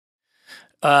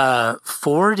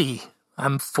40.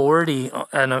 I'm 40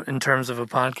 in terms of a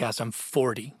podcast. I'm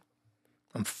 40.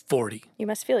 I'm 40. You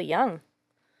must feel young.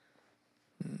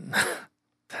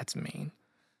 That's mean.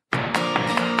 He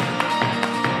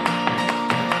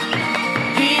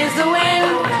is the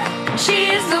wind, she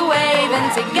is the wave,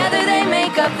 and together they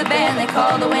make up the band they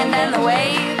call the wind and the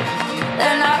wave.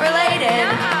 They're not related,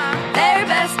 they're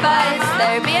best buds,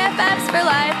 they're BFFs for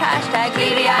life, hashtag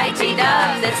BBIT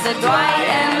dubs. It's the Dwight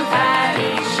and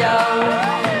Patty Show.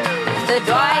 It's the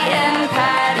Dwight and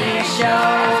Patty Show.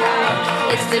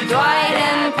 It's the Dwight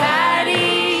and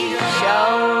Patty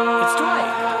Show. It's Dwight.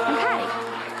 And Patty.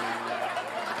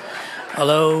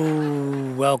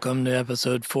 Hello, welcome to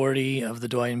episode 40 of the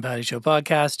Dwight and Patty Show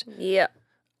podcast. Yeah.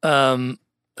 That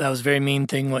was a very mean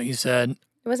thing what you said.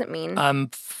 It wasn't mean. I'm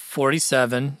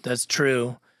 47. That's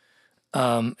true.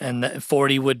 And that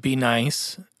 40 would be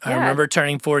nice. I remember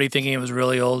turning 40 thinking it was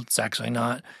really old. It's actually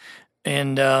not.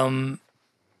 And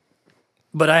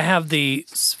but I have the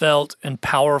svelte and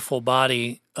powerful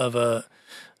body of an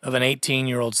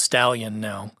 18-year-old stallion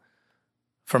now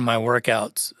from my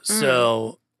workouts.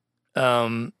 So, if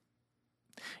I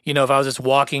was just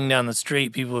walking down the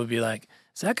street, people would be like,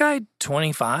 "Is that guy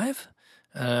 25?"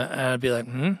 And I'd be like,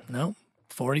 "No,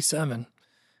 47."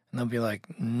 And they'll be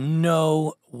like,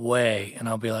 "No way." And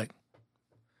I'll be like,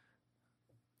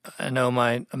 "I know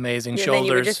my amazing shoulders." Then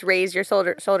you would just raise your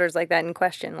shoulders like that in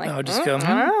question. Like, I would just go, I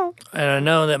don't know. And I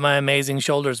know that my amazing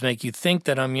shoulders make you think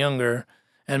that I'm younger,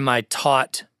 and my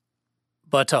taut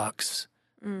buttocks,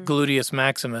 gluteus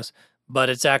maximus, but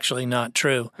it's actually not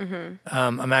true.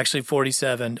 I'm actually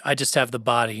 47. I just have the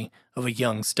body of a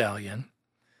young stallion.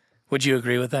 Would you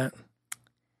agree with that?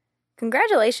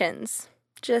 Congratulations.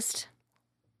 Just,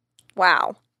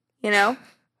 wow.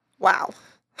 Wow.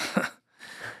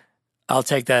 I'll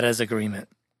take that as agreement.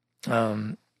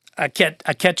 I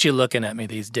catch you looking at me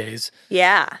these days.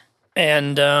 Yeah.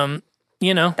 And,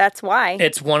 That's why.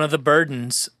 it's one of the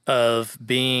burdens of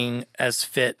being as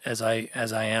fit as I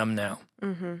am now.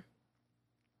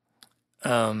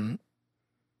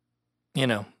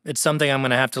 It's something I'm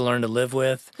going to have to learn to live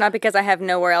with. Not because I have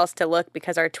nowhere else to look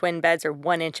because our twin beds are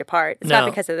 1 inch apart. It's not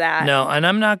because of that. No, and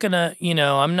I'm not going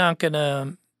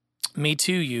to, me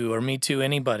too you or me too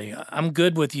anybody. I'm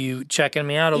good with you checking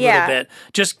me out a little bit.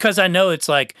 Just because I know it's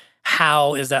like,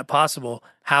 how is that possible?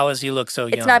 How does he look so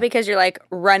young? It's not because you're like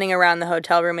running around the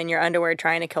hotel room in your underwear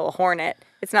trying to kill a hornet.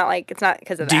 It's not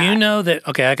because of that. Do you know that,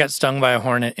 I got stung by a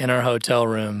hornet in our hotel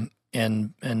room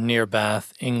in near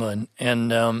Bath, England,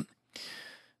 and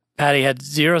Patty had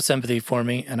zero sympathy for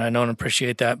me, and I don't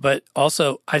appreciate that. But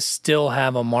also, I still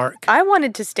have a mark. I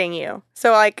wanted to sting you.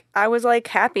 So, I was,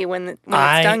 happy when it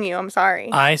stung you. I'm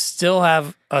sorry. I still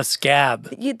have a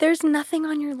scab. There's nothing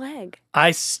on your leg.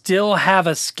 I still have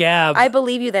a scab. I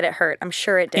believe you that it hurt. I'm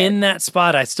sure it did. In that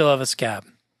spot, I still have a scab.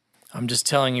 I'm just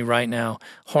telling you right now,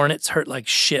 hornets hurt like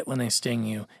shit when they sting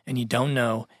you, and you don't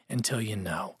know until you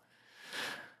know.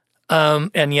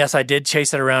 And yes, I did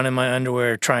chase it around in my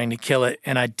underwear trying to kill it,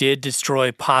 and I did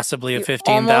destroy possibly a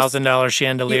 $15,000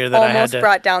 chandelier that I had to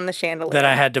brought down the chandelier that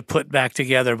I had to put back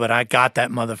together. But I got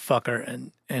that motherfucker,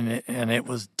 and it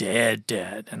was dead,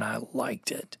 and I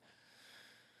liked it.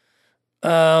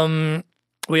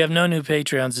 We have no new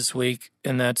Patreons this week,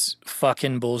 and that's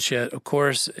fucking bullshit. Of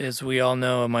course, as we all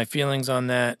know, my feelings on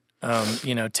that.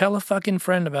 Tell a fucking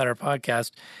friend about our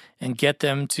podcast and get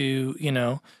them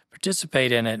to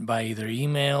participate in it by either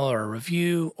email or a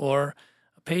review or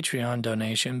a Patreon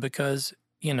donation because,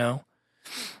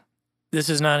 this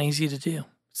is not easy to do.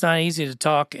 It's not easy to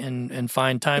talk and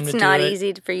find time to do it. It's not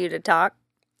easy for you to talk.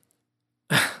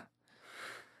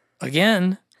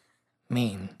 Again,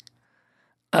 mean.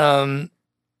 And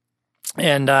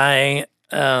I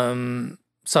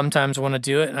sometimes want to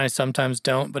do it and I sometimes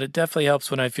don't, but it definitely helps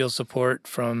when I feel support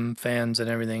from fans and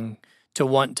everything to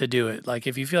want to do it. Like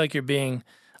if you feel like you're being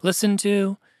listened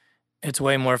to, it's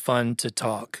way more fun to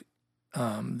talk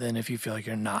than if you feel like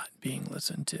you're not being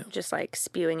listened to. Just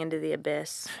spewing into the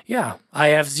abyss. Yeah, I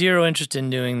have zero interest in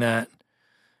doing that.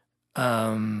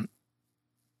 And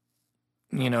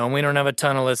we don't have a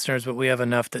ton of listeners, but we have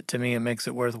enough that to me it makes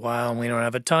it worthwhile. And we don't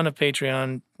have a ton of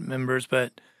Patreon members,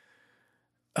 but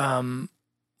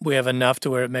we have enough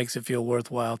to where it makes it feel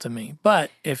worthwhile to me.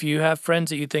 But if you have friends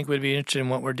that you think would be interested in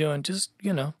what we're doing, just,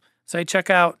 say check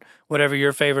out whatever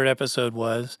your favorite episode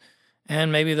was, and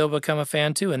maybe they'll become a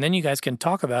fan too. And then you guys can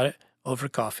talk about it over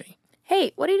coffee.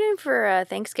 Hey, what are you doing for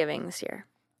Thanksgiving this year?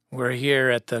 We're here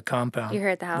at the compound. You're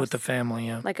here at the house? With the family,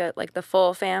 yeah. Like the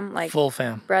full fam? Full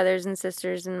fam. Brothers and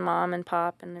sisters and mom and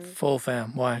pop and everything? Full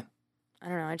fam. Why? I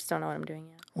don't know. I just don't know what I'm doing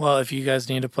yet. Well, if you guys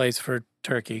need a place for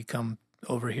turkey, come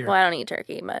over here. Well, I don't eat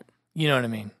turkey, but You know what I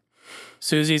mean?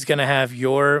 Susie's going to have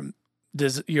your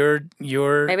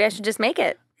maybe I should just make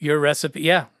it. your recipe.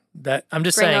 Yeah. That I'm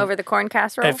just Bring saying. over the corn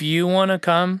casserole. If you want to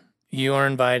come, you are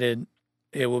invited.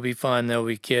 It will be fun. There'll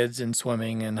be kids and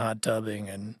swimming and hot tubbing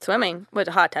and Swimming with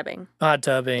hot tubbing. yeah.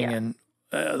 And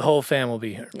the whole fam will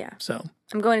be here. Yeah. So,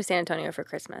 I'm going to San Antonio for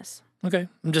Christmas. okay.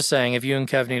 I'm just saying, if you and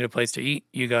Kev need a place to eat,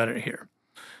 you got it here.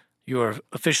 You are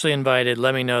officially invited.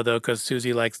 Let me know, though, because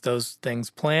Susie likes those things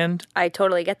planned. I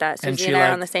totally get that. And Susie she and I are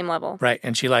like- on the same level. Right.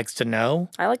 And she likes to know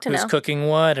I like to who's know. cooking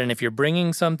what and if you're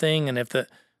bringing something and if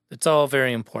it's all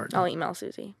very important. I'll email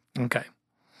Susie. Okay.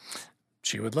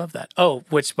 She would love that. Oh,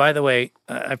 which, by the way,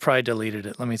 I probably deleted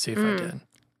it. Let me see if I did.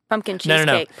 Pumpkin No, cheesecake.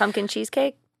 no, no. Pumpkin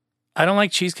cheesecake? I don't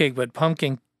like cheesecake, but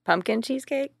pumpkin, Pumpkin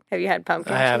cheesecake? Have you had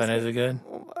pumpkin I cheesecake? haven't. Is it good?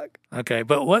 Oh, fuck. Okay.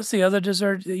 But what's the other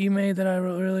dessert that you made that I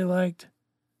really liked?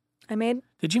 I made?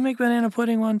 Did you make banana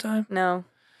pudding one time? No.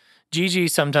 Gigi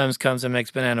sometimes comes and makes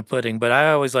banana pudding, but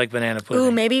I always like banana pudding.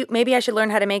 Ooh, maybe I should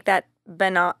learn how to make that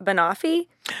banoffee.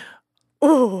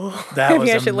 Ooh, That was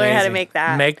maybe I should learn how to amazing. make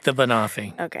that. Make the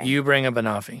banoffee. Okay. You bring a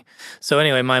banoffee. So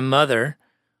anyway, my mother,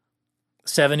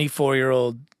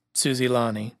 74-year-old Susie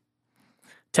Lonnie,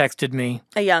 texted me.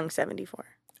 A young 74.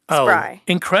 Oh, Spry.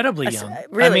 incredibly young.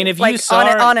 Really? I mean, if like, you saw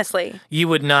her, honestly. you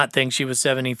would not think she was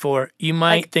 74. You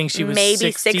might Like, think she was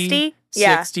maybe 60?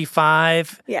 Yeah.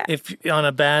 65 Yeah. if on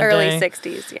a bad Early day.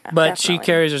 60s, yeah. But she definitely.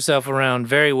 carries herself around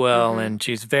very well and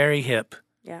she's very hip,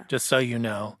 Yeah. just so you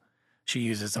know. She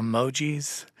uses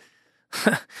emojis.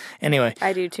 Anyway,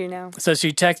 I do too now. so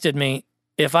she texted me,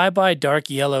 if I buy dark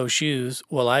yellow shoes,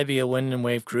 will I be a Wind and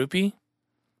Wave groupie?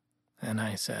 And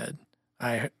I said,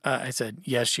 I said,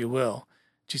 yes, you will.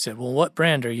 She said, well, what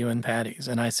brand are you and Patty's?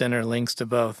 And I sent her links to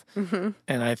both.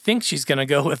 And I think she's going to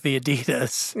go with the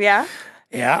Adidas. Yeah?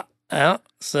 Yeah.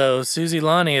 So Susie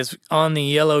Lonnie is on the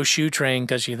yellow shoe train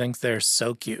because she thinks they're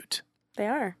so cute. They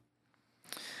are.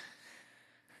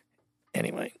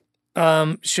 Anyway,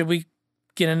 should we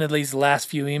get into these last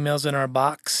few emails in our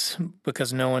box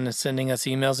because no one is sending us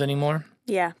emails anymore?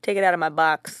 Yeah, take it out of my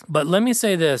box. But let me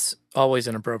say this, always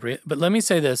inappropriate, but let me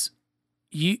say this.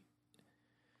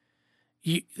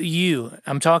 You,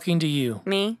 I'm talking to you.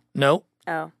 Me? Nope,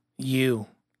 Oh, you.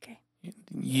 okay.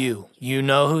 You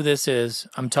know who this is.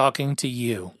 I'm talking to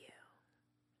you.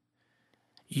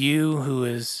 You who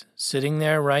is sitting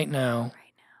there right now,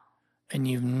 and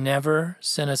you've never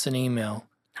sent us an email,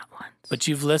 Not once. but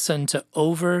you've listened to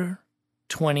over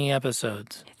 20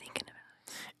 episodes, You're thinking about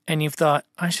it. and you've thought,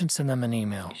 I should send them an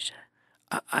email. You should.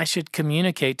 I should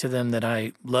communicate to them that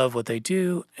I love what they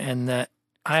do and that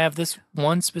I have this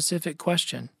one specific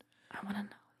question. I want to know.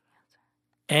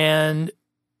 And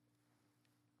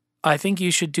I think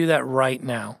you should do that right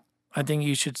now. I think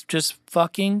you should just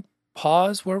fucking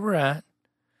pause where we're at.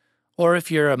 Or if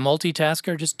you're a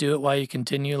multitasker, just do it while you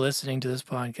continue listening to this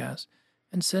podcast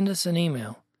and send us an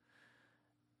email.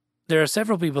 There are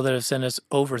several people that have sent us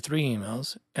over 3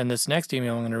 emails. And this next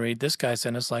email I'm going to read, this guy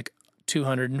sent us like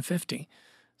 250.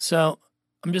 So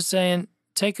I'm just saying,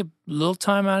 take a little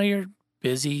time out of your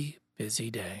busy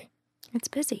day It's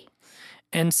busy.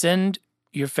 and send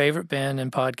your favorite band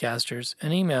and podcasters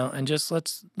an email and just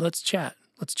let's chat.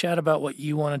 Let's chat about what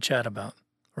you want to chat about,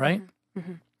 right?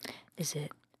 Is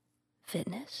it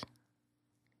fitness?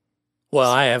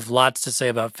 Well, I have lots to say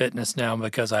about fitness now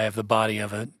because I have the body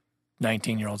of a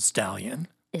 19-year-old stallion,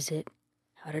 Is it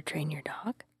how to train your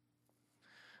dog?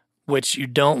 which you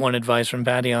don't want advice from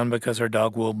Patty on because her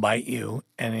dog will bite you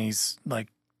and he's like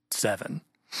 7,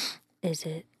 Is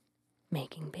it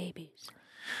making babies?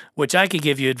 which I could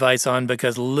give you advice on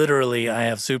because literally I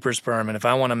have super sperm and if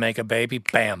I want to make a baby,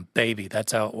 bam, baby.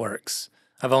 That's how it works.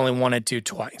 I've only wanted to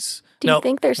twice. Do you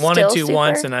think they're wanted still to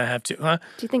once super? and I have to. Huh?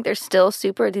 Do you think they're still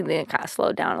super? Or do you think they kind of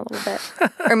slowed down a little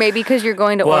bit? Or maybe because you're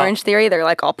going to Well, Orange Theory, they're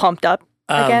like all pumped up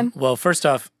again? Well, first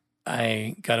off,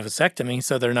 I got a vasectomy,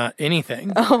 so they're not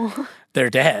anything. Oh. They're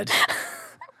dead.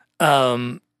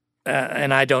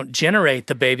 And I don't generate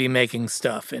the baby making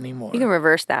stuff anymore. You can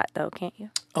reverse that, though, can't you?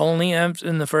 Only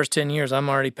in the first 10 years, I'm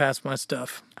already past my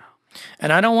stuff.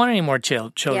 And I don't want any more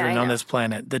children I on know. this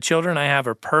planet. The children I have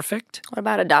are perfect. What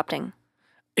about adopting?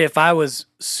 If I was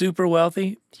super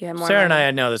wealthy, Do you have more Sarah and money?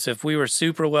 I know this. If we were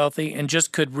super wealthy and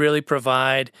just could really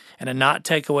provide and not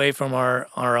take away from our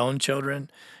own children,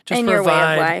 just And provide your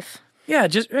way of life. Yeah,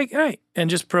 just right, and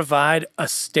just provide a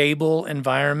stable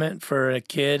environment for a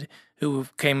kid who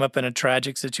came up in a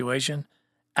tragic situation.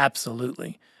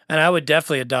 Absolutely, and I would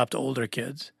definitely adopt older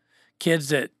kids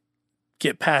that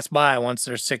get passed by once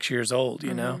they're 6 years old.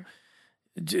 You know,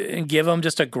 and give them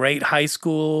just a great high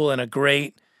school and a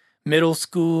great middle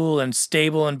school and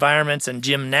stable environments and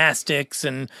gymnastics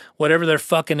and whatever they're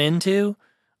fucking into,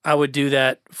 I would do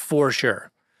that for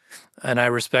sure. And I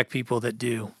respect people that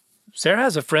do. Sarah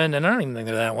has a friend, and I don't even think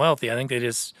they're that wealthy. I think they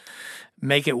just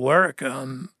make it work.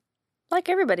 Like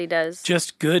everybody does.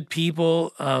 Just good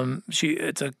people.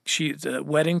 She's a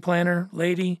wedding planner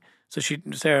lady. So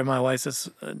Sarah, my wife,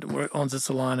 owns a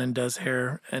salon and does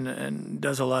hair and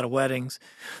does a lot of weddings,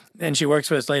 and she works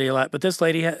for this lady a lot. But this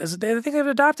lady I think they've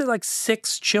adopted like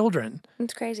 6 children.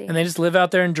 It's crazy. And they just live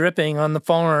out there in Dripping on the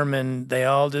farm, and they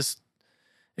all just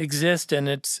exist, and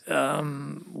it's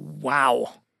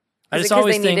wow. I Is just it because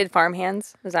always they think needed farm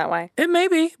hands? Is that why? it may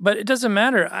be, but it doesn't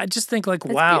matter. I just think like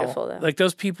It's wow, beautiful, though. like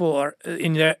those people are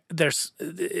in there. They're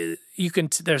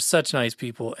such nice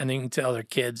people, and you can tell their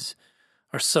kids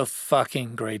are so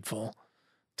fucking grateful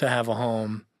to have a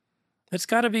home. It's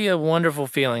got to be a wonderful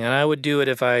feeling, and I would do it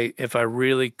if I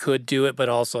really could do it, but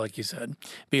also, like you said,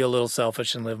 be a little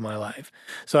selfish and live my life.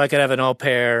 So I could have an au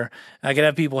pair, I could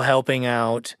have people helping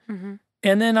out, and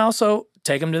then also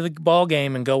take them to the ball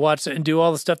game and go watch it and do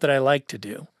all the stuff that I like to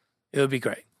do. It would be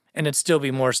great, and it'd still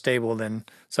be more stable than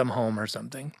some home or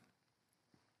something.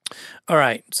 All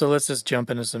right, so let's just jump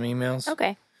into some emails.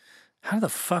 Okay. How the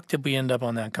fuck did we end up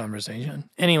on that conversation?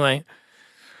 Anyway,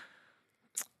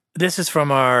 this is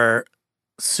from our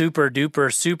super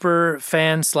duper super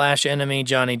fan / enemy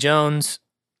Johnny Jones.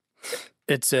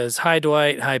 It says, "Hi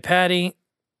Dwight, hi Patty.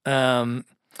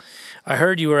 I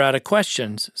heard you were out of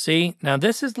questions. See, now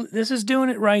this is doing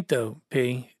it right though,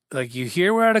 P. Like you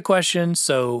hear we're out of questions,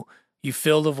 so you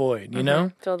fill the void. You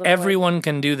know, fill the void. Everyone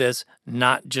can do this,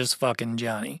 not just fucking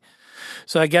Johnny."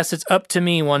 So I guess it's up to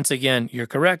me once again. You're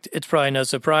correct. It's probably no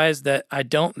surprise that I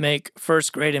don't make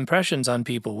first-grade impressions on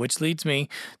people, which leads me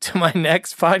to my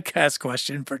next podcast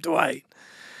question for Dwight.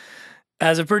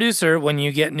 As a producer, when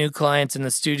you get new clients in the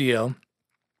studio,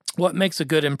 what makes a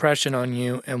good impression on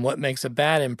you and what makes a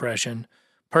bad impression,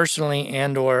 personally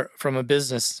and or from a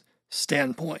business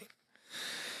standpoint?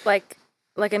 Like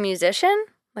a musician?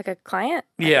 Like a client?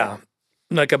 Yeah,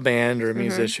 like a band or a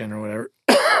musician or whatever.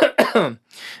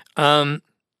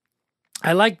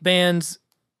 I like bands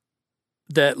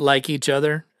that like each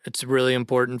other. It's really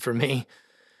important for me.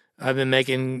 I've been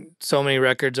making so many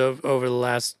records over the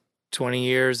last 20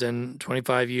 years and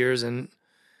 25 years. And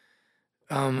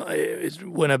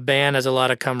when a band has a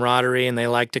lot of camaraderie and they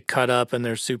like to cut up and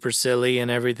they're super silly and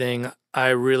everything, I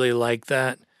really like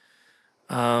that.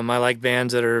 I like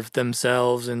bands that are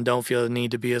themselves and don't feel the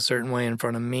need to be a certain way in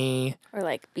front of me. Or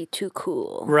like be too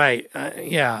cool. Right.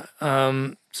 Yeah.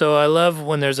 So I love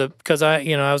when because I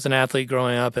was an athlete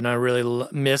growing up and I really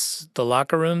miss the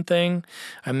locker room thing.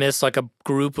 I miss like a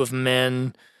group of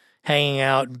men hanging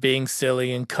out, being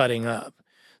silly and cutting up.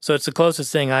 So it's the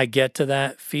closest thing I get to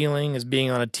that feeling is being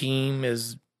on a team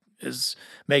is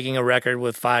making a record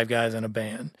with 5 guys in a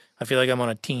band. I feel like I'm on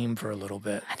a team for a little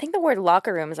bit. I think the word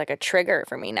locker room is like a trigger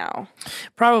for me now.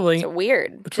 Probably. It's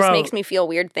weird. It just makes me feel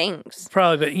weird things.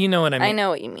 Probably, but you know what I mean. I know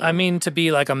what you mean. I mean to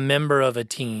be like a member of a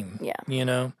team. Yeah. You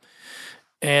know?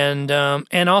 And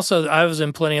also I was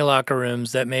in plenty of locker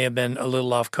rooms that may have been a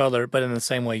little off color, but in the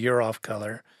same way you're off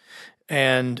color.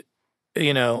 And,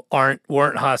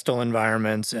 weren't hostile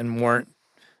environments and weren't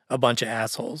a bunch of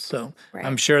assholes. So right.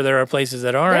 I'm sure there are places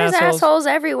that are There's assholes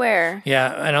everywhere.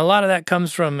 Yeah, and a lot of that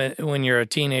comes from when you're a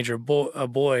teenager. A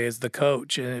boy is the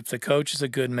coach, and if the coach is a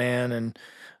good man and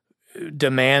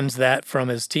demands that from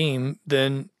his team,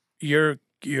 then the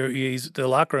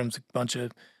locker room's a bunch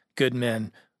of good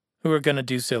men who are going to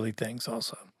do silly things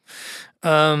also.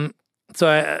 So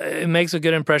it makes a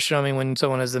good impression on me when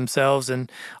someone is themselves, and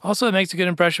also it makes a good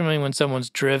impression on me when someone's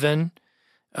driven.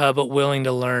 But willing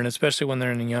to learn, especially when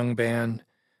they're in a young band.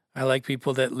 I like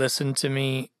people that listen to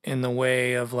me in the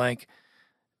way of like,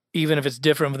 even if it's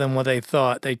different than what they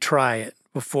thought, they try it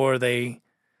before they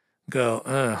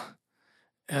go,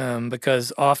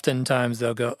 because oftentimes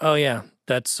they'll go, oh yeah,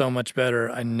 that's so much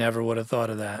better. I never would have thought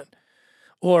of that.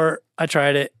 Or I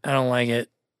tried it, I don't like it.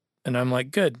 And I'm like,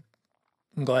 good.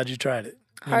 I'm glad you tried it.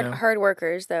 Hard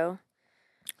workers though.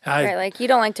 Right, like you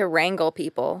don't like to wrangle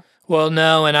people. Well,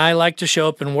 no, and I like to show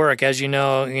up and work, as you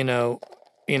know,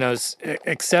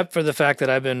 except for the fact that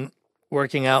I've been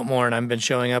working out more and I've been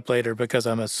showing up later because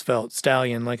I'm a svelte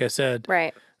stallion, like I said.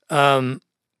 Right. I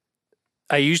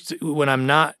used to, when I'm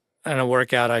not in a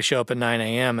workout, I show up at 9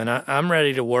 a.m. and I'm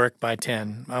ready to work by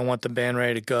 10. I want the band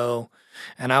ready to go,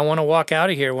 and I want to walk out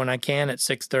of here when I can at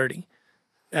 6:30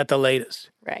 at the latest.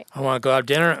 Right. I want to go have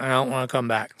dinner, and I don't want to come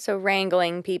back. So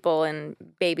wrangling people and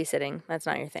babysitting, that's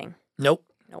not your thing? Nope.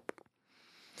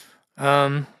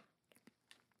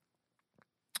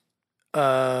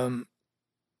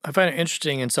 I find it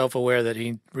interesting and self-aware that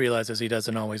he realizes he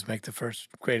doesn't always make the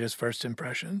greatest first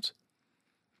impressions.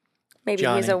 Maybe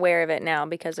Johnny. he's aware of it now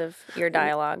because of your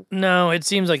dialogue. No, it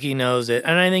seems like he knows it,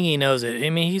 and I think he knows it. I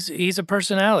mean, he's a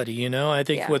personality, you know. I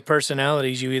think with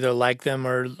personalities, you either like them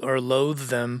or loathe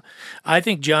them. I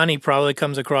think Johnny probably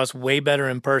comes across way better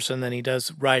in person than he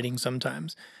does writing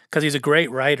sometimes, because he's a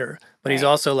great writer, but he's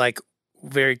also like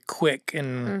very quick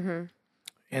and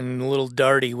and a little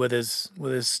darty with his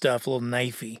stuff, a little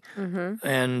knifey,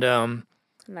 and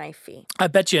knifey. I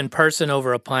bet you in person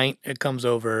over a pint, it comes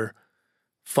over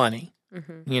funny.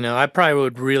 You know, I probably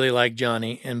would really like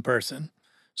Johnny in person.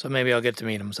 So maybe I'll get to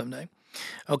meet him someday.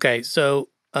 Okay, so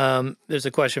there's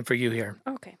a question for you here.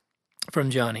 Okay. From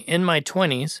Johnny. In my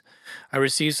 20s, I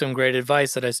received some great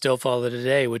advice that I still follow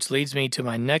today, which leads me to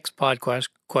my next podcast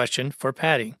question for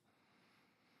Patty.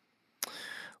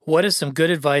 What is some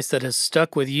good advice that has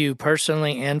stuck with you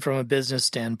personally and from a business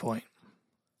standpoint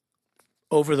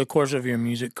over the course of your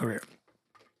music career?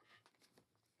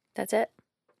 That's it?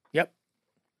 Yep.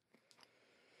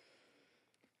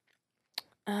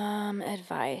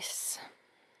 Advice.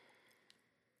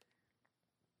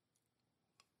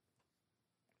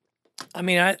 I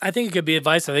mean, I think it could be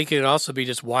advice. I think it could also be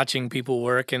just watching people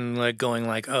work and like going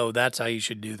like, oh, that's how you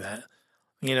should do that.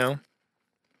 You know?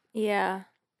 Yeah.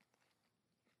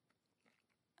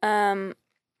 Well,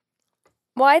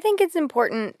 I think it's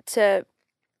important to,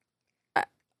 I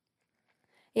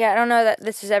don't know that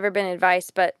this has ever been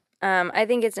advice, but I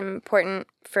think it's important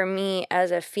for me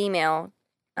as a female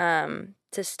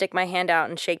to stick my hand out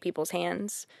and shake people's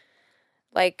hands.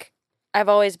 Like, I've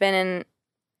always been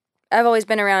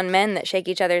around men that shake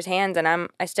each other's hands, and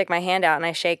I stick my hand out and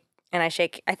I shake.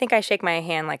 I think I shake my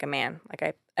hand like a man. Like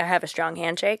I have a strong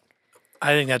handshake.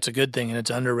 I think that's a good thing, and it's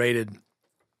underrated.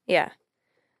 Yeah.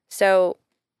 So,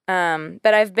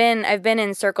 but I've been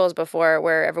in circles before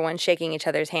where everyone's shaking each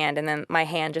other's hand, and then my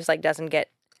hand just like doesn't get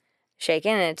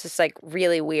shaken, and it's just like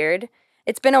really weird.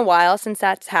 It's been a while since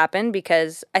that's happened,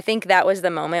 because I think that was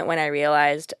the moment when I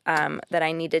realized that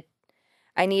I needed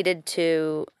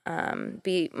to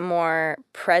be more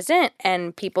present,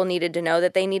 and people needed to know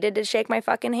that they needed to shake my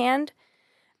fucking hand.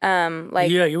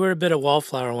 Yeah, you were a bit of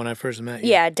wallflower when I first met you.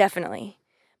 Yeah, definitely.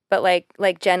 But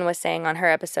like Jen was saying on her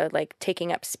episode, like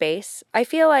taking up space. I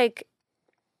feel like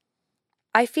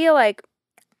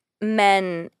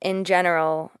men in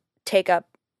general take up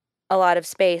a lot of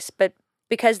space, but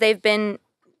because they've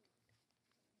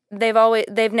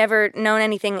never known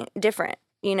anything different,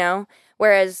 you know?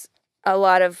 Whereas a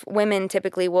lot of women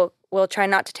typically will try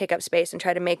not to take up space and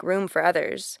try to make room for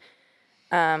others.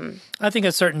 I think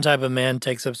a certain type of man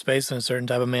takes up space and a certain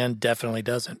type of man definitely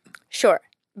doesn't. Sure.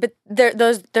 But they're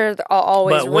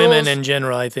always But rules, women in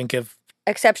general, I think, have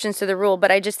exceptions to the rule.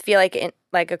 But I just feel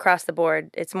like across the board,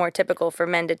 it's more typical for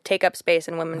men to take up space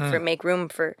and women for make room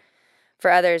for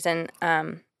others. And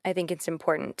I think it's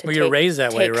important to. Well, you're raised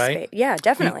that way, right? Space. Yeah,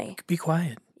 definitely. Be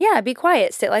quiet. Yeah, be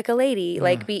quiet. Sit like a lady.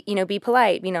 Like be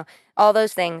polite. You know, all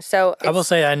those things. So I will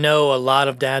say I know a lot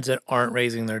of dads that aren't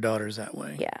raising their daughters that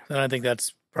way. Yeah, and I think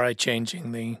that's probably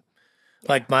changing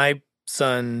like my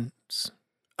sons.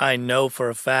 I know for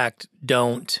a fact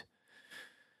don't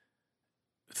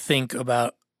think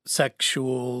about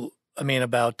genders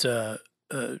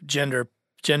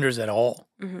at all.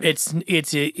 Mm-hmm.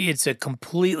 It's a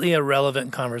completely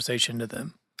irrelevant conversation to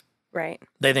them. Right.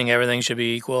 They think everything should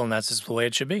be equal, and that's just the way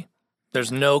it should be.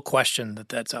 There's no question that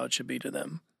that's how it should be to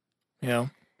them. You know?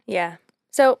 Yeah.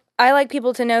 So I like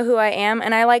people to know who I am,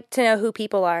 and I like to know who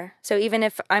people are. So even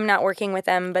if I'm not working with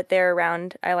them, but they're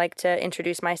around, I like to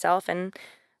introduce myself and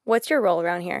what's your role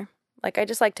around here? Like, I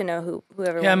just like to know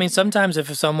whoever. Yeah, I mean, sometimes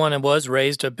if someone was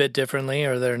raised a bit differently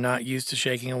or they're not used to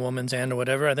shaking a woman's hand or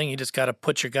whatever, I think you just got to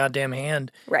put your goddamn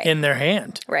hand in their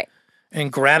hand. Right.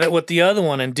 And grab it with the other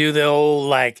one and do the old,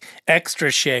 like,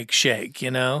 extra shake, you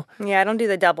know? Yeah, I don't do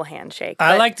the double handshake.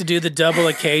 I like to do the double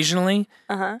occasionally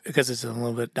because it's a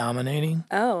little bit dominating.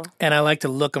 Oh. And I like to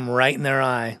look them right in their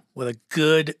eye with a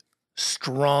good,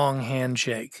 strong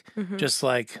handshake. Mm-hmm. Just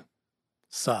like,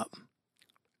 sup.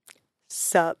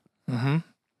 Sup. Mm-hmm.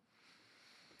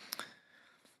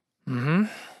 Mm-hmm.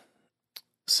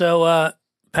 So,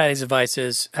 Patty's advice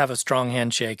is have a strong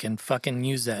handshake and fucking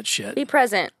use that shit. Be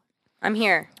present. I'm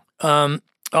here.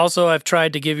 Also, I've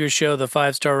tried to give your show the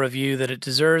 5-star review that it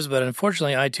deserves, but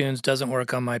unfortunately, iTunes doesn't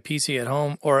work on my PC at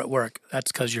home or at work.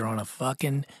 That's because you're on a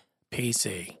fucking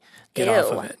PC. Get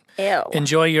off of it. Ew.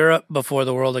 Enjoy Europe before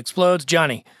the world explodes.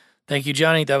 Johnny. Thank you,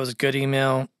 Johnny. That was a good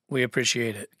email. We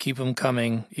appreciate it. Keep them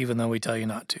coming, even though we tell you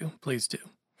not to. Please do.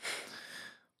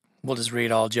 We'll just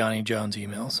read all Johnny Jones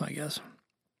emails, I guess.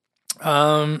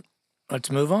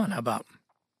 Let's move on. How about?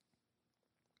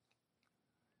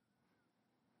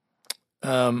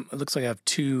 It looks like I have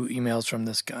 2 emails from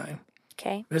this guy.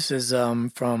 Okay. This is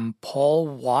from Paul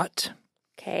Watt.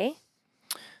 Okay.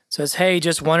 Says, hey,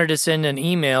 just wanted to send an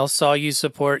email. Saw you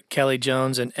support Kelly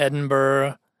Jones in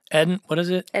Edinburgh. What is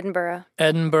it? Edinburgh.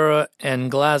 Edinburgh and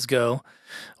Glasgow,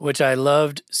 which I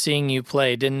loved seeing you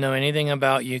play. Didn't know anything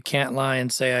about you. Can't lie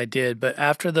and say I did. But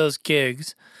after those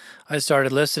gigs, I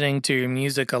started listening to your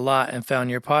music a lot and found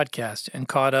your podcast and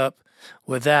caught up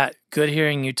with that. Good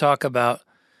hearing you talk about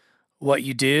what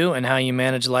you do and how you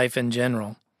manage life in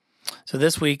general. So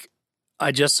this week,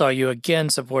 I just saw you again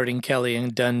supporting Kelly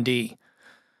in Dundee.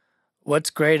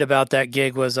 What's great about that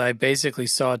gig was I basically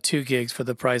saw 2 gigs for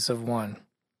the price of 1.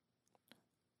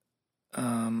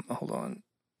 Hold on.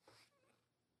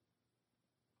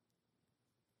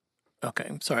 Okay,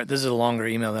 sorry. This is a longer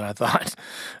email than I thought.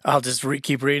 I'll just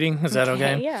keep reading. Is that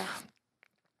okay? Yeah.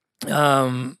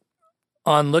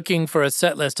 On looking for a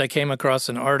set list, I came across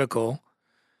an article.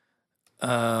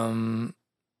 You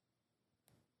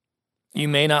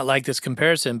may not like this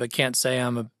comparison, but can't say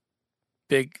I'm a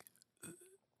big...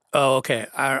 Oh, okay.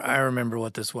 I remember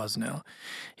what this was now.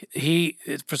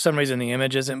 For some reason, the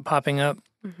image isn't popping up.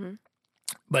 Mm-hmm.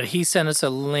 But he sent us a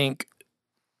link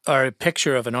or a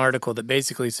picture of an article that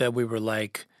basically said we were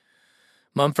like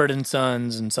Mumford and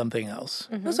Sons and something else.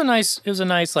 Mm-hmm. It was a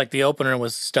nice, like the opener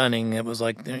was stunning. It was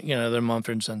like, they're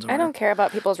Mumford and Sons. I don't care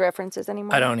about people's references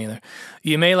anymore. I don't either.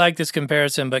 You may like this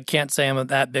comparison, but can't say I'm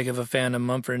that big of a fan of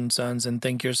Mumford and Sons and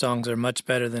think your songs are much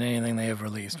better than anything they have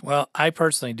released. Well, I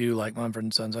personally do like Mumford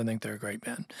and Sons. I think they're a great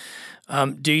band.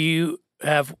 Do you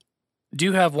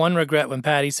have one regret when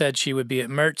Patty said she would be at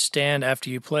merch stand after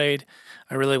you played.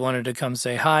 I really wanted to come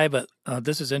say hi, but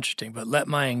this is interesting. But let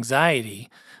my anxiety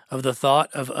of the thought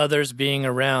of others being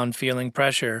around, feeling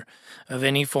pressure of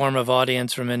any form of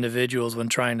audience from individuals when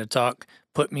trying to talk,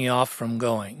 put me off from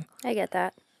going. I get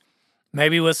that.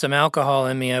 Maybe with some alcohol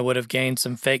in me, I would have gained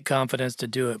some fake confidence to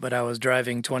do it, but I was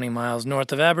driving 20 miles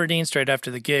north of Aberdeen straight after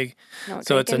the gig.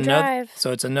 So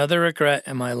it's another regret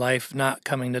in my life not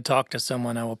coming to talk to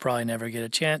someone I will probably never get a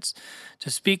chance to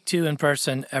speak to in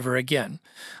person ever again,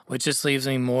 which just leaves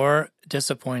me more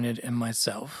disappointed in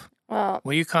myself. Well,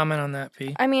 will you comment on that,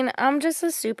 P? I mean, I'm just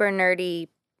a super nerdy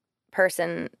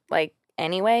person, like,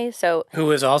 anyway, so...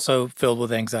 Who is also filled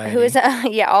with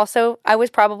anxiety. Also, I was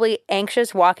probably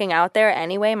anxious walking out there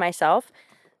anyway myself,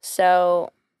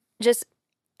 so just...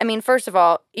 I mean, first of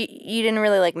all, you didn't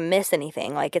really, like, miss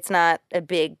anything. Like, it's not a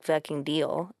big fucking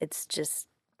deal. It's just,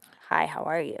 hi, how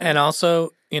are you? And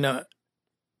also,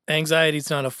 anxiety's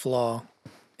not a flaw.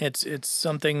 It's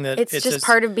something that... It's just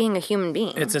part of being a human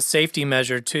being. It's a safety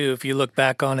measure, too. If you look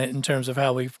back on it in terms of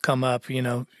how we've come up,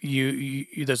 you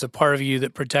there's a part of you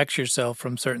that protects yourself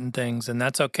from certain things, and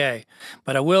that's okay.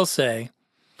 But I will say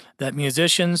that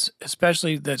musicians,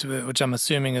 especially, which I'm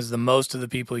assuming is the most of the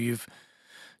people you've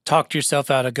talked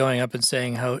yourself out of going up and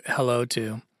saying hello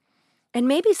to. And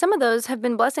maybe some of those have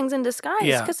been blessings in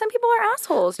disguise, because some people are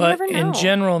assholes. You but never know. In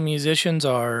general, musicians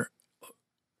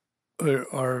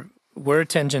we're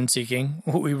attention seeking.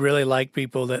 We really like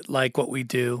people that like what we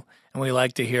do, and we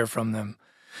like to hear from them.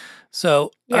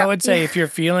 So I would say if you're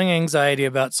feeling anxiety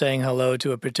about saying hello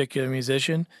to a particular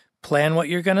musician, plan what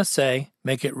you're going to say.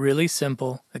 Make it really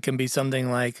simple. It can be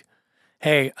something like,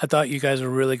 hey, I thought you guys were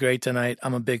really great tonight.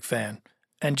 I'm a big fan.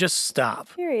 And just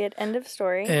stop. Period. End of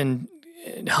story. And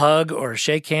hug or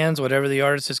shake hands, whatever the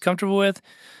artist is comfortable with.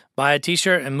 Buy a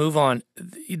T-shirt and move on.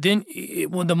 Then,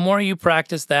 the more you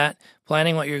practice that,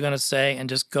 planning what you're going to say, and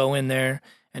just go in there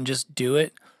and just do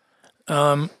it.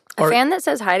 A fan that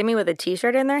says hi to me with a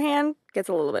T-shirt in their hand gets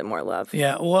a little bit more love.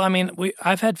 Yeah, well, I mean,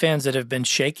 I've had fans that have been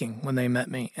shaking when they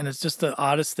met me, and it's just the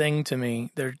oddest thing to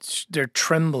me. They're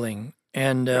trembling,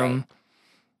 and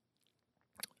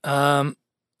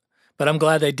but I'm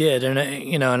glad they did, and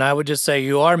and I would just say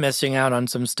you are missing out on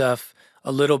some stuff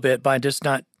a little bit by just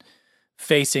not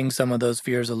facing some of those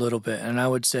fears a little bit. And I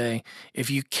would say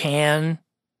if you can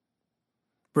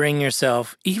bring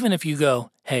yourself, even if you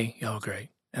go, hey, y'all great,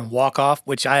 and walk off,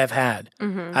 which I have had.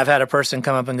 Mm-hmm. I've had a person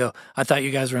come up and go, I thought you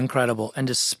guys were incredible, and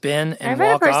just spin and walk off. I've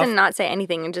had a person not say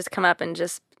anything and just come up and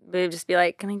just be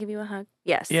like, can I give you a hug?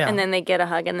 Yes. Yeah. And then they get a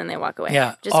hug and then they walk away.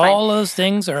 Yeah. Just all fine. Those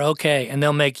things are okay, and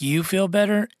they'll make you feel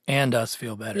better and us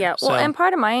feel better. Yeah. Well, and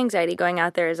part of my anxiety going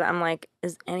out there is I'm like,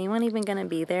 is anyone even going to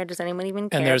be there? Does anyone even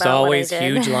care? And there's about always what I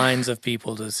did? huge lines of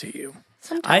people to see you.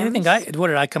 Sometimes. What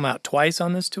did I come out twice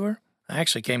on this tour? I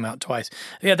actually came out twice.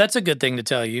 Yeah, that's a good thing to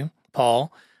tell you,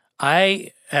 Paul.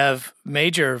 I have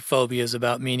major phobias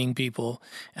about meeting people,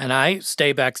 and I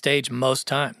stay backstage most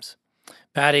times.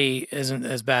 Patty isn't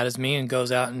as bad as me and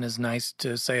goes out and is nice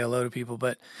to say hello to people,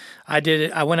 but I did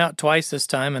it. I went out twice this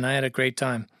time, and I had a great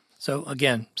time. So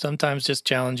again, sometimes just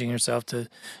challenging yourself to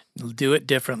do it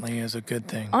differently is a good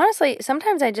thing. Honestly,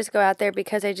 sometimes I just go out there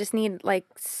because I just need like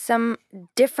some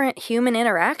different human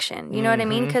interaction. You know what I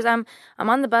mean? Because I'm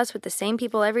on the bus with the same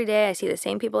people every day. I see the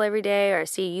same people every day, or I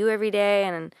see you every day,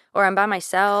 or I'm by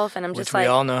myself, and I'm just Which we like,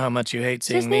 all know how much you hate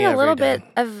seeing just me need a little every day.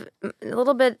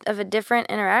 bit of a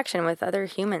different interaction with other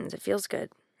humans. It feels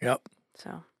good. Yep.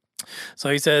 So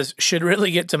he says, should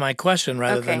really get to my question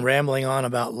rather than Okay. rambling on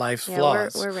about life's yeah,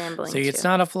 flaws. we're rambling. See, too. it's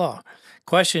not a flaw.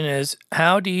 Question is,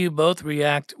 how do you both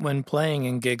react when playing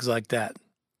in gigs like that?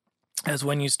 As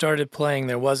when you started playing,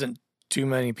 there wasn't too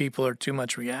many people or too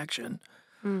much reaction,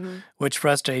 which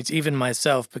frustrates even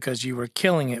myself because you were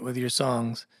killing it with your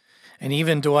songs. And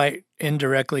even Dwight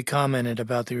indirectly commented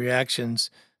about the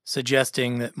reactions,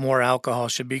 suggesting that more alcohol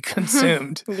should be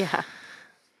consumed. Yeah.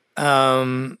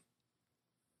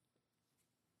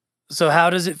 So how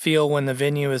does it feel when the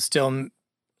venue is still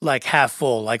like half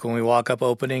full, like when we walk up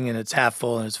opening and it's half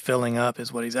full and it's filling up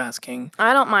is what he's asking.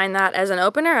 I don't mind that as an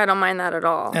opener. I don't mind that at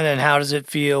all. And then how does it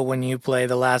feel when you play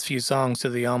the last few songs to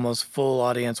the almost full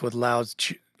audience with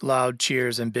loud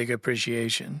cheers and big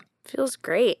appreciation? Feels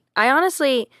great.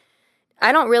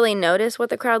 I don't really notice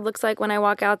what the crowd looks like when I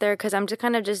walk out there because I'm just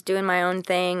kind of just doing my own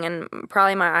thing, and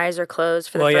probably my eyes are closed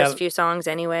for the first few songs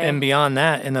anyway. And beyond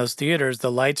that, in those theaters,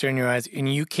 the lights are in your eyes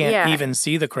and you can't even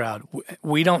see the crowd.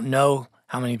 We don't know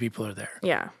how many people are there.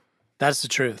 Yeah. That's the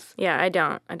truth. Yeah, I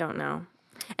don't know.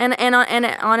 And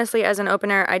honestly, as an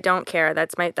opener, I don't care.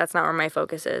 That's not where my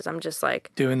focus is. I'm just like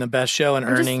doing the best show and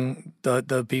earning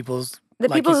the people's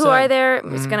people who are there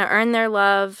is going to earn their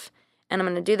love, and I'm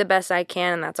going to do the best I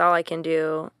can, and that's all I can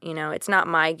do. You know, it's not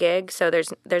my gig, so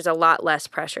there's a lot less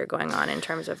pressure going on in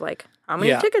terms of like how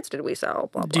many tickets did we sell?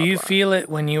 Blah, blah, do you blah. feel it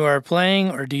when you are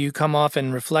playing, or do you come off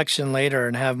in reflection later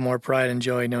and have more pride and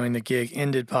joy knowing the gig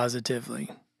ended positively?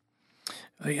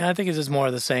 I think it's just more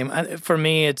of the same. For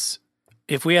me, it's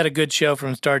if we had a good show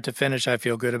from start to finish, I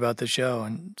feel good about the show.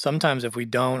 And sometimes if we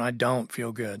don't, I don't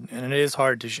feel good. And it is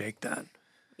hard to shake that.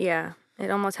 Yeah, it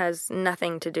almost has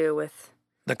nothing to do with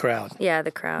the crowd. Yeah,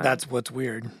 the crowd. That's what's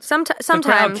weird. Sometimes the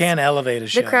crowd can elevate a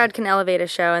show. The crowd can elevate a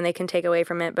show, and they can take away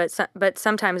from it. But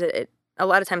sometimes a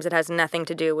lot of times it has nothing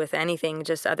to do with anything,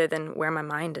 just other than where my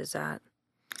mind is at.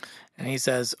 And he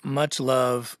says, "Much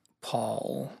love,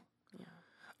 Paul." Yeah.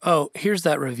 Oh, here's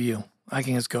that review. I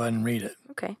can just go ahead and read it.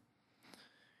 Okay.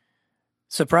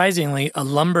 Surprisingly, a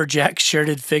lumberjack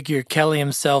shirted figure, Kelly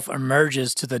himself,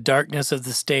 emerges to the darkness of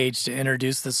the stage to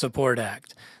introduce the support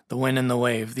act, The Wind and the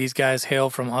Wave. These guys hail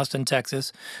from Austin,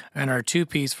 Texas, and are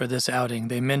two-piece for this outing.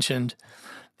 They mentioned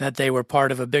that they were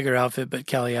part of a bigger outfit, but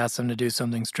Kelly asked them to do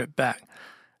something stripped back.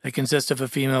 They consist of a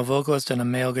female vocalist and a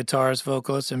male guitarist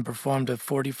vocalist, and performed a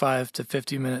 45 to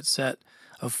 50-minute set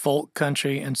of folk,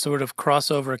 country, and sort of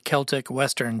crossover Celtic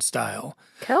Western style.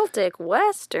 Celtic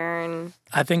Western?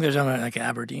 I think there's something like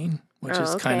Aberdeen, which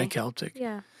is kind of Celtic.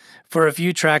 Yeah. For a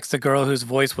few tracks, the girl whose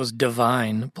voice was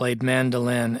divine played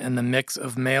mandolin, and the mix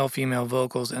of male-female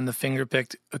vocals and the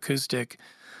finger-picked acoustic,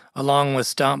 along with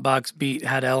stomp box beat,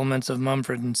 had elements of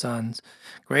Mumford & Sons.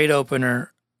 Great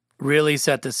opener, really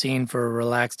set the scene for a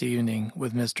relaxed evening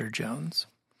with Mr. Jones.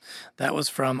 That was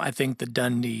from, I think, the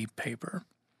Dundee paper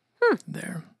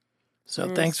there. So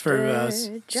Mr. thanks for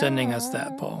sending us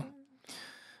that, Paul.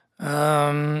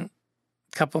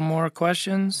 Couple more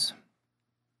questions,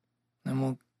 then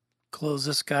we'll close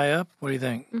this guy up. What do you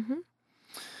think? Mm-hmm.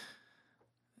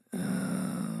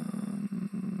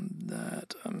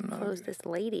 Close this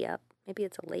lady up. Maybe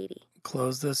it's a lady.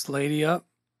 Close this lady up.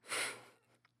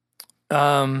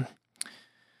 From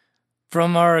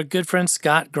our good friend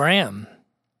Scott Graham.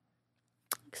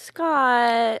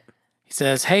 Scott. He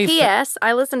says, "Hey." P.S.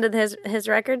 I listened to his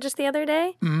record just the other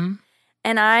day. Mm-hmm.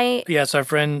 And yes, our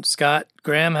friend Scott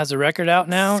Graham has a record out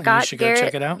now. You should go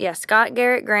check it out. Yeah, Scott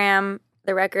Garrett Graham.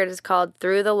 The record is called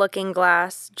Through the Looking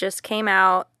Glass. Just came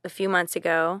out a few months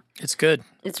ago. It's good.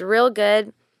 It's real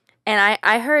good. And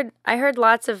I heard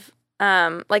lots of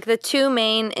like the two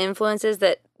main influences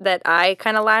that I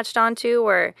kind of latched onto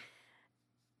were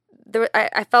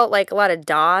I felt like a lot of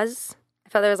Dawes. I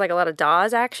felt there was like a lot of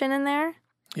Dawes action in there.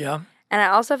 Yeah. And I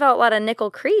also felt a lot of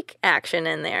Nickel Creek action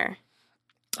in there.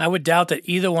 I would doubt that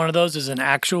either one of those is an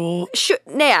actual. Sure.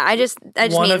 Yeah, I just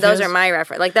mean those are my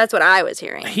reference. Like that's what I was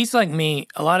hearing. He's like me.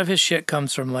 A lot of his shit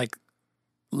comes from like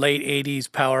late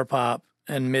 '80s power pop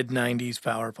and mid '90s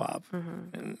power pop.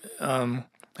 Mm-hmm. And,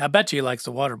 I bet you he likes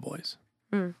the Waterboys.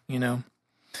 You know.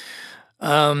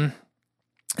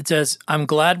 It says, "I'm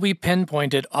glad we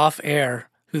pinpointed off air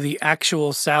who the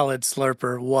actual salad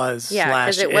slurper was. Yeah,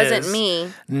 because it wasn't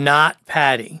me. Not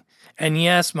Patty. And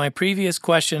yes, my previous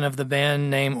question of the band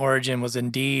name origin was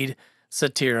indeed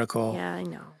satirical. Yeah, I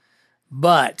know.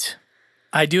 But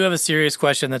I do have a serious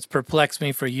question that's perplexed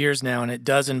me for years now, and it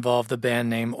does involve the band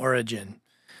name origin.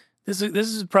 This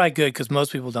is probably good because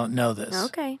most people don't know this.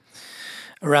 Okay.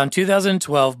 Around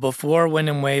 2012, before Wind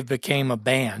and Wave became a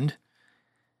band,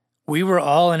 we were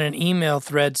all in an email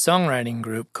thread songwriting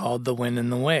group called The Wind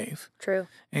and the Wave, True.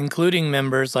 including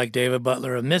members like David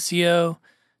Butler of Missio,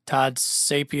 Todd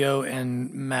Sapio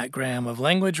and Matt Graham of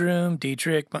Language Room,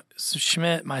 Dietrich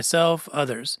Schmidt, myself,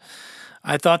 others.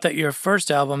 I thought that your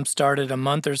first album started a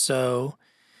month or so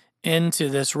into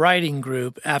this writing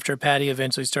group after Patty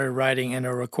eventually started writing and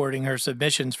recording her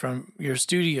submissions from your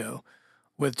studio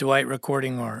with Dwight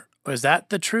recording or was that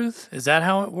the truth? Is that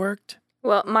how it worked?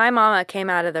 Well, my mama came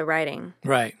out of the writing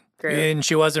Right. group. And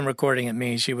she wasn't recording at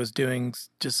me. She was doing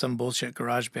just some bullshit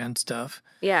garage band stuff.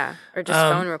 Yeah, or just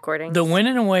phone recordings. The Wind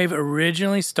and a Wave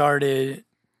originally started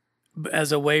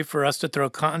as a way for us to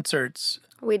throw concerts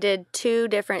We did 2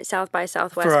 different South by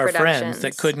Southwest for our productions. friends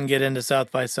that couldn't get into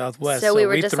South by Southwest. So we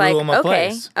were just threw like, them a okay,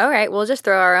 place. all right, we'll just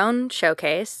throw our own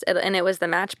showcase. And it was the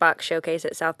Matchbox showcase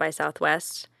at South by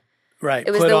Southwest. Right,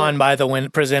 It was put on by the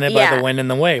wind, presented by the Wind and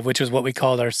the Wave, which is what we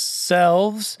called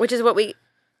ourselves. Which is what we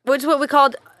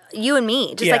called you and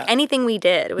me. Just like anything we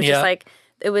did. It was just like,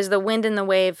 it was the Wind and the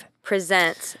Wave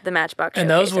presents the Matchbox showcase. And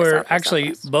those at were South by actually,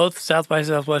 Southwest. both South by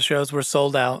Southwest shows were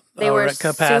sold out. They were at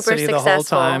capacity super the whole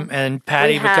successful. time. And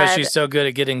Patty, We because had- she's so good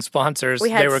at getting sponsors,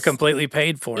 we had they were completely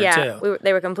paid for, too.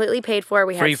 They were completely paid for.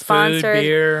 We Free had sponsors, food,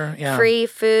 beer. Yeah. free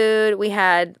food. We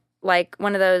had like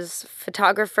one of those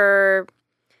photographer.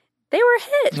 They were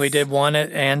hits. We did one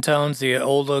at Antone's, the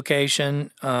old location,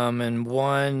 and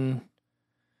one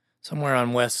somewhere on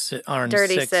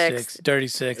Dirty 6th, Six. Dirty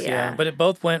Six, yeah. Yeah. But it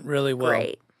both went really well.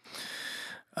 Great.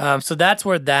 So that's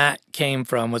where that came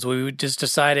from, was we just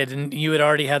decided, and you had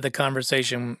already had the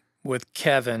conversation with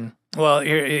Kevin. Well,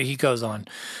 here he goes on.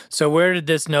 So where did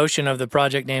this notion of the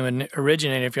project name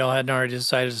originate if y'all hadn't already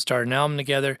decided to start an album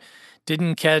together?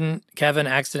 Didn't Kevin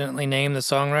accidentally name the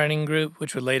songwriting group,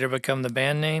 which would later become the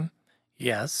band name?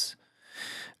 Yes.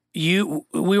 We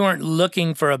weren't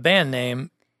looking for a band name.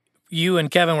 You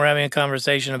and Kevin were having a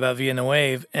conversation about V and the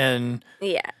Wave, and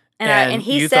Yeah. and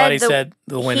he you said thought he said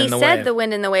the Wind and the He said Wave. the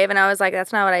Wind and the Wave, and I was like,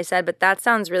 that's not what I said, but that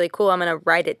sounds really cool. I'm going to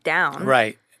write it down.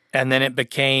 Right. And then it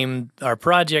became our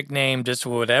project name, just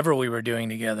whatever we were doing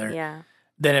together. Yeah.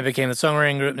 Then it became the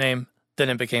songwriting group name. Then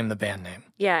it became the band name.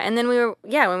 Yeah. And then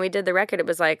when we did the record, it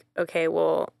was like, okay,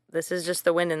 well, this is just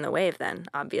the Wind and the Wave then,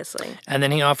 obviously. And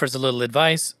then he offers a little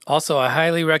advice. Also, I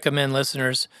highly recommend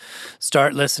listeners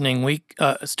start weekly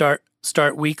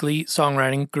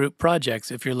songwriting group projects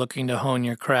if you're looking to hone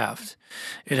your craft.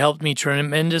 It helped me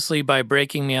tremendously by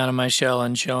breaking me out of my shell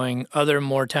and showing other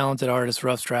more talented artists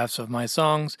rough drafts of my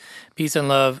songs. Peace and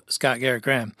love, Scott Garrett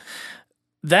Graham.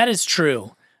 That is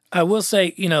true. I will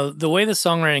say, the way the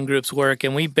songwriting groups work,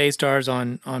 and we based ours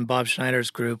on Bob Schneider's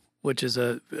group, which has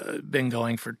been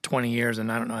going for 20 years,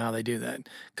 and I don't know how they do that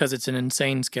because it's an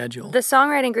insane schedule. The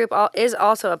songwriting group is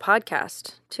also a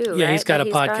podcast, too, Yeah, right? he's got a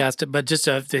podcast, but just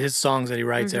of his songs that he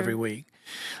writes every week.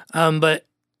 But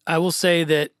I will say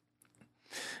that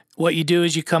what you do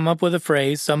is you come up with a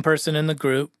phrase, some person in the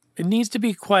group. It needs to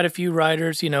be quite a few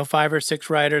writers, 5 or 6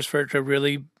 writers for it to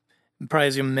really, probably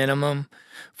as a minimum,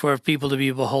 for people to be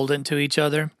beholden to each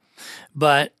other.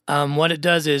 But what it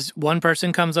does is one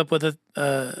person comes up with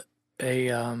a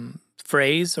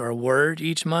phrase or a word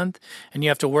each month, and you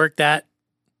have to work that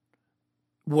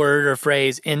word or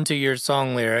phrase into your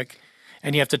song lyric,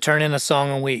 and you have to turn in a song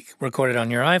a week, record it on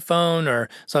your iPhone, or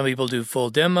some people do full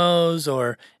demos,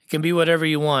 or it can be whatever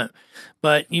you want.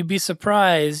 But you'd be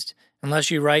surprised,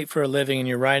 unless you write for a living and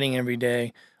you're writing every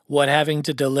day, what having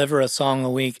to deliver a song a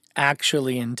week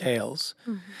actually entails.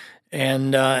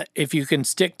 And if you can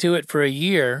stick to it for a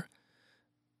year,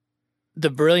 the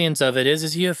brilliance of it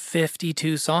is you have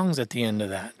 52 songs at the end of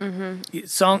that.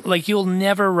 You'll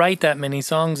never write that many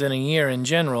songs in a year in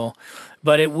general,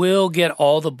 but it will get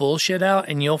all the bullshit out,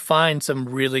 and you'll find some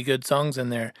really good songs in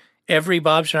there. Every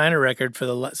Bob Schneider record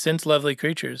since Lovely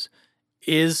Creatures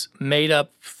is made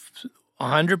up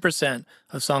 100%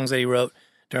 of songs that he wrote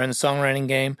during the songwriting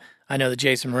game. I know that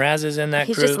Jason Mraz is in that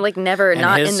He's group. just like never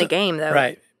not in the game, though.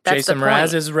 Right. That's Jason the point.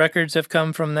 Mraz's records have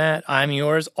come from that. I'm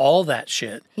Yours, all that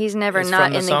shit. He's never is not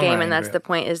from the in the game, songwriting and that's group. the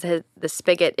point, is the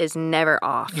spigot is never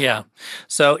off. Yeah.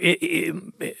 So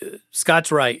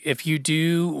Scott's right. If you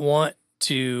do want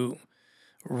to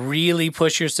really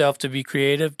push yourself to be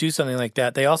creative, do something like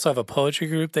that. They also have a poetry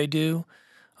group they do,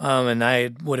 and I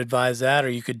would advise that. Or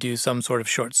you could do some sort of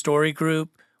short story group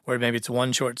where maybe it's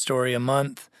one short story a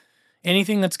month.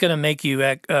 anything that's going to make you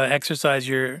exercise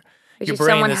your brain.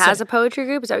 Someone has a poetry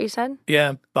group? Is that what you said?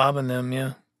 Yeah, Bob and them,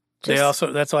 yeah.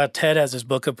 That's why Ted has his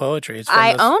book of poetry. It's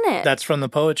I own it. That's from the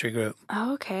poetry group.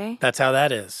 Oh, okay. That's how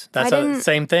that is. That's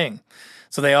same thing.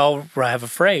 So they all have a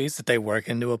phrase that they work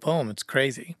into a poem. It's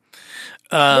crazy.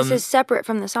 This is separate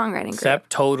from the songwriting group.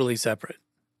 Totally separate.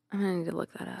 I'm going to need to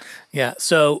look that up. Yeah.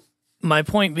 So my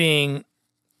point being,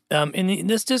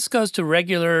 this just goes to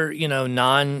regular,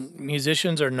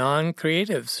 non-musicians or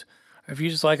non-creatives. If you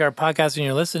just like our podcast and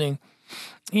you're listening,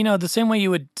 the same way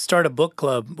you would start a book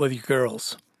club with your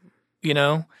girls,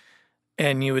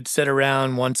 and you would sit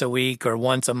around once a week or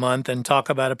once a month and talk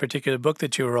about a particular book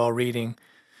that you were all reading.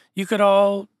 You could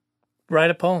all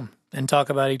write a poem and talk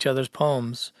about each other's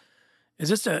poems.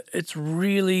 It's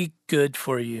really good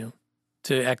for you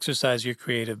to exercise your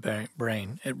creative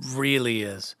brain. It really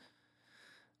is.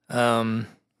 So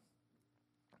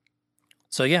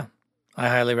yeah, I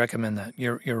highly recommend that.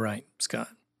 You're right, Scott.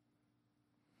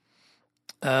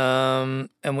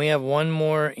 And we have one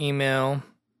more email.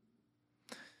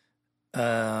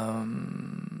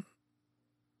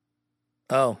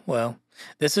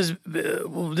 This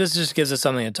just gives us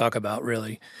something to talk about,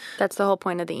 really. That's the whole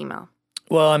point of the email.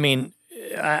 Well, I mean,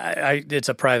 it's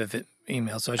a private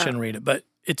email, so I shouldn't read it. But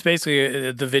it's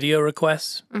basically the video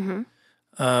requests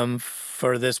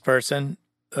for this person,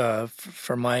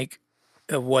 for Mike,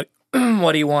 what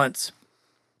he wants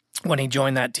when he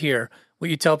joined that tier. Will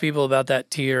you tell people about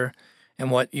that tier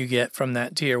and what you get from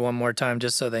that tier one more time,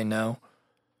 just so they know?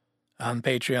 On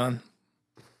Patreon,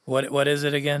 what is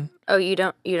it again? Oh, you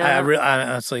don't. I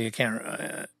honestly, I can't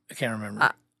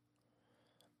remember.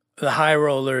 The high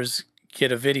rollers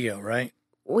get a video, right?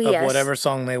 Yes. Of whatever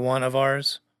song they want of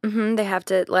ours. Mm-hmm. They have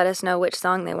to let us know which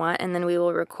song they want, and then we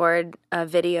will record a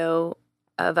video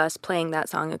of us playing that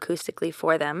song acoustically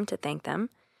for them to thank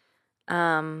them.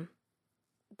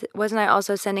 Wasn't I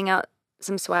also sending out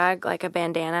some swag, like a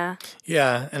bandana?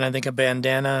 Yeah, and I think a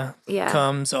bandana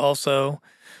comes also.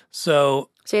 So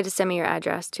you have to send me your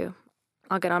address too.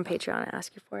 I'll get on Patreon and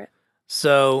ask you for it.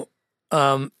 So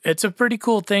it's a pretty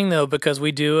cool thing though, because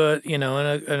we do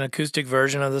an acoustic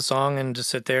version of the song and just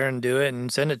sit there and do it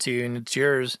and send it to you and it's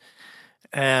yours.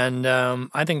 And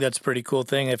I think that's a pretty cool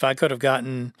thing. If I could have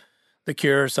gotten The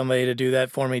Cure or somebody to do that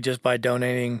for me just by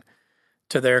donating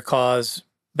to their cause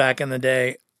back in the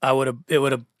day, it would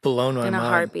have blown my mind. In a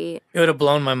heartbeat. It would have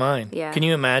blown my mind. Yeah. Can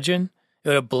you imagine? It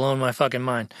would have blown my fucking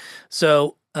mind.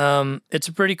 So it's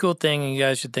a pretty cool thing, and you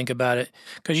guys should think about it,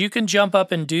 because you can jump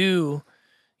up and do,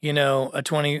 a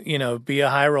 20, be a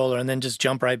high roller and then just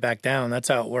jump right back down. That's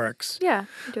how it works. Yeah,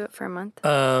 do it for a month.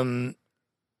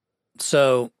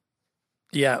 So,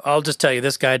 yeah, I'll just tell you,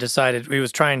 this guy he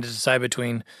was trying to decide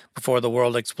between Before the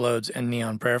World Explodes and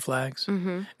Neon Prayer Flags,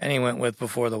 and he went with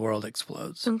Before the World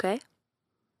Explodes. Okay,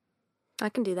 I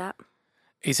can do that.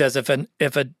 He says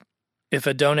if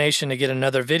a donation to get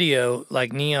another video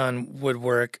like Neon would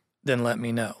work, then let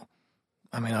me know.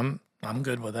 I mean, I'm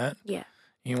good with that. Yeah.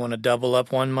 You want to double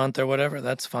up 1 month or whatever,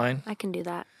 that's fine. I can do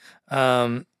that.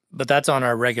 But that's on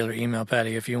our regular email,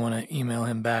 Patty, if you want to email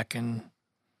him back. And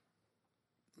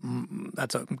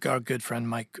that's our good friend,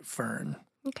 Mike Fern.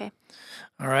 Okay.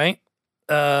 All right.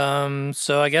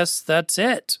 So I guess that's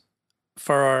it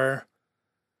for our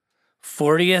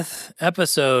 40th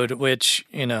episode, which,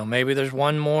 maybe there's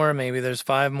one more, maybe there's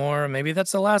 5 more, maybe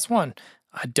that's the last one.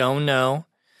 I don't know.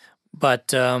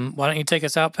 But why don't you take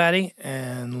us out, Patty,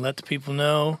 and let the people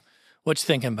know what you're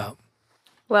thinking about.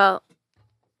 Well,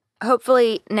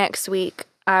 hopefully next week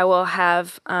I will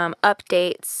have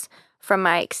updates from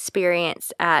my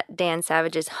experience at Dan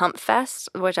Savage's Hump Fest,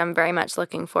 which I'm very much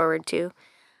looking forward to.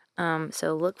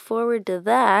 So look forward to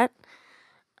that.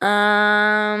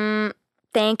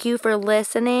 Thank you for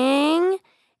listening,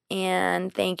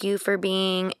 and thank you for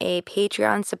being a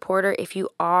Patreon supporter if you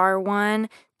are one.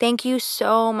 Thank you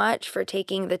so much for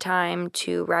taking the time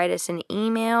to write us an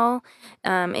email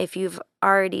if you've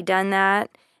already done that.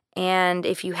 And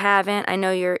if you haven't, I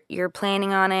know you're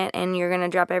planning on it and you're going to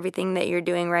drop everything that you're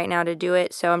doing right now to do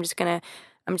it. So I'm just going to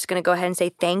go ahead and say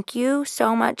thank you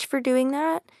so much for doing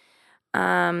that.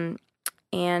 Review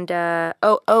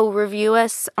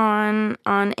us on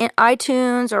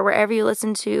iTunes or wherever you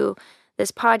listen to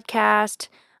this podcast.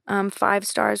 5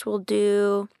 stars will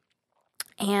do.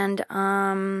 And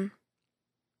I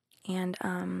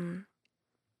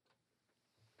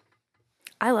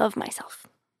love myself.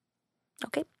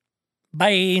 Okay.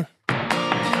 Bye.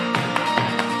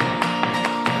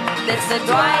 It's the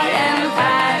Dwight and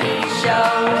Patty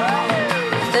Show.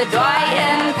 The Dwight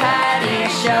and Patty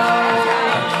Show.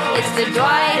 It's the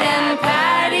Dwight and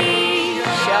Patty